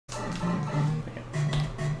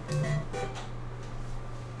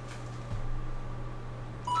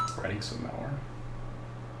make some more.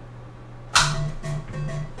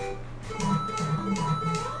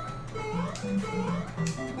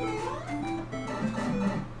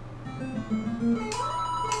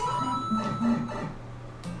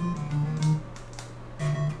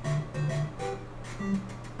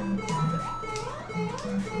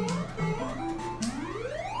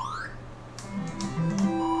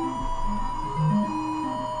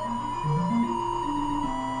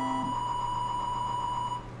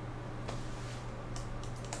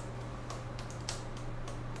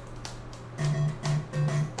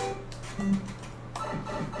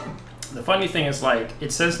 The funny thing is, like,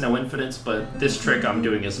 it says no infinites, but this trick I'm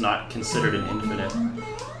doing is not considered an infinite.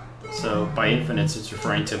 So by infinites, it's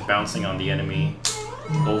referring to bouncing on the enemy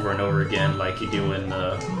over and over again, like you do in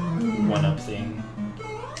the one-up thing.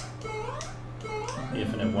 The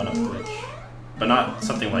infinite one-up glitch. But not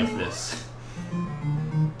something like this.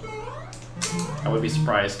 I would be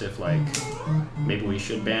surprised if, like, maybe we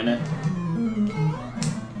should ban it.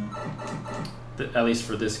 At least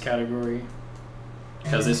for this category.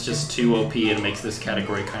 Because it's just too OP and it makes this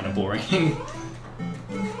category kind of boring.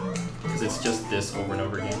 Because it's just this over and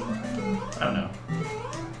over again. I don't know.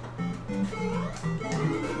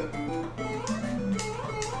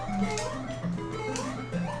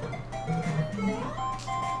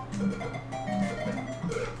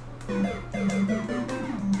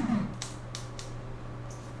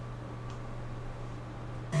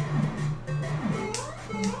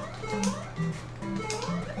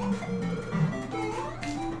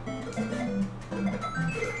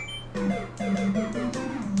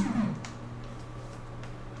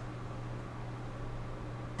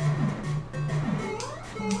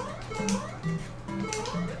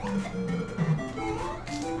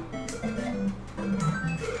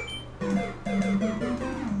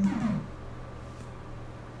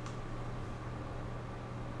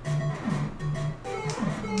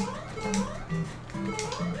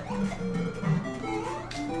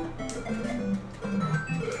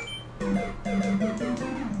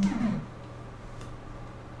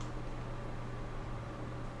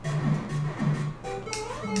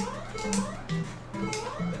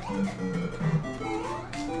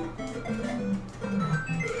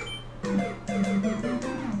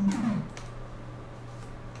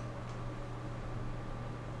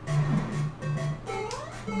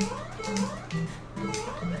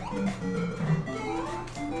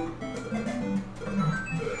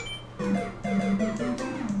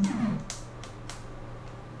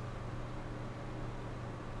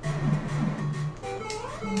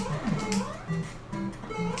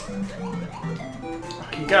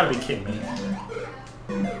 You gotta be kidding me.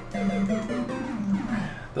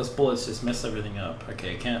 Those bullets just mess everything up.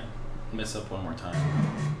 Okay, I can't mess up one more time.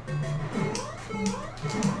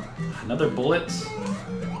 Another bullet?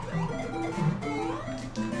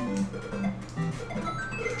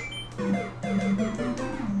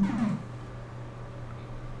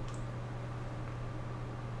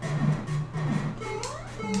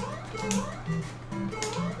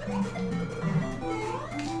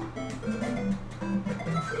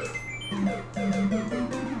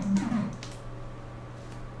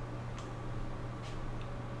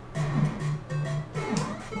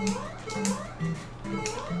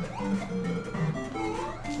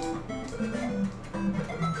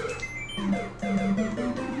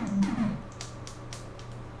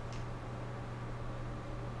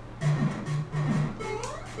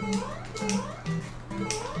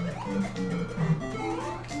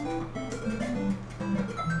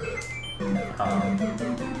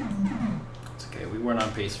 It's okay, we weren't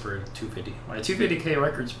on pace for 250. My 250k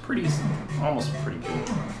record's almost pretty good, I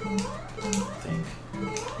think.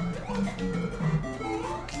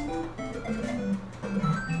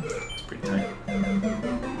 It's pretty tight.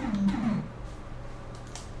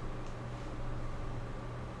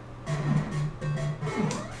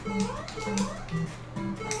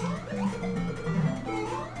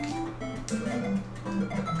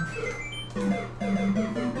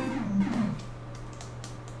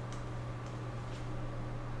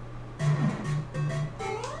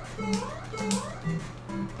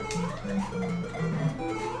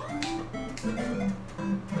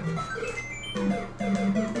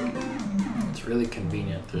 It's really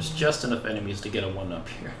convenient. There's just enough enemies to get a 1-up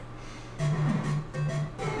here.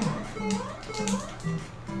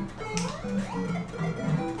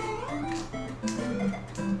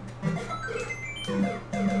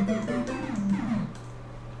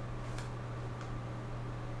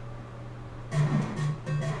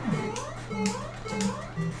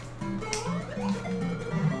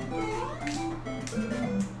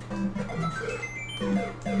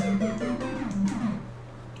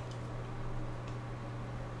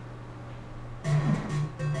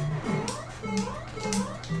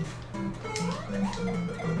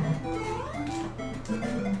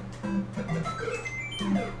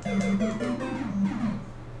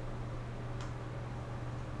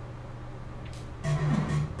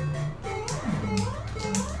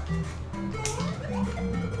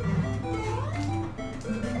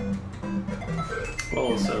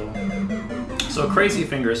 Well, so Crazy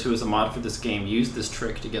Fingers, who is a mod for this game, used this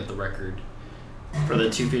trick to get the record for the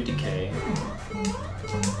 250K.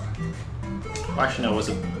 Well, actually, no,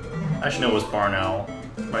 it was Barn Owl,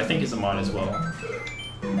 but I think he's a mod as well.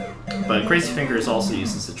 But Crazy Fingers also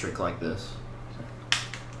uses a trick like this.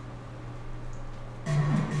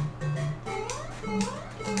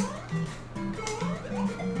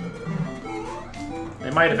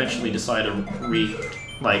 They might eventually decide to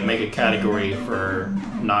make a category for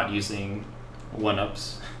not using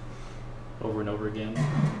one-ups over and over again.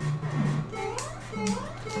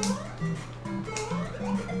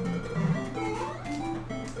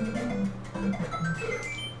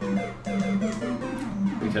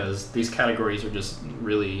 Because these categories are just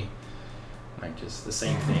really like just the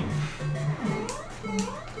same thing.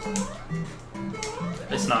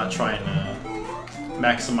 It's not trying to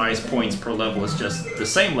maximize points per level, it's just the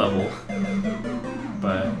same level,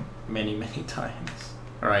 but many, many times.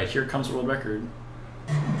 Alright, here comes world record.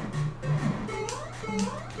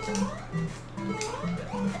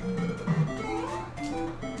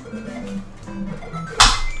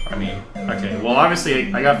 I mean, okay, well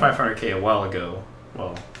obviously I got 500K a while ago.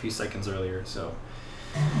 Well, a few seconds earlier, so.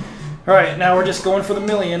 Alright, now we're just going for the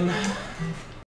million.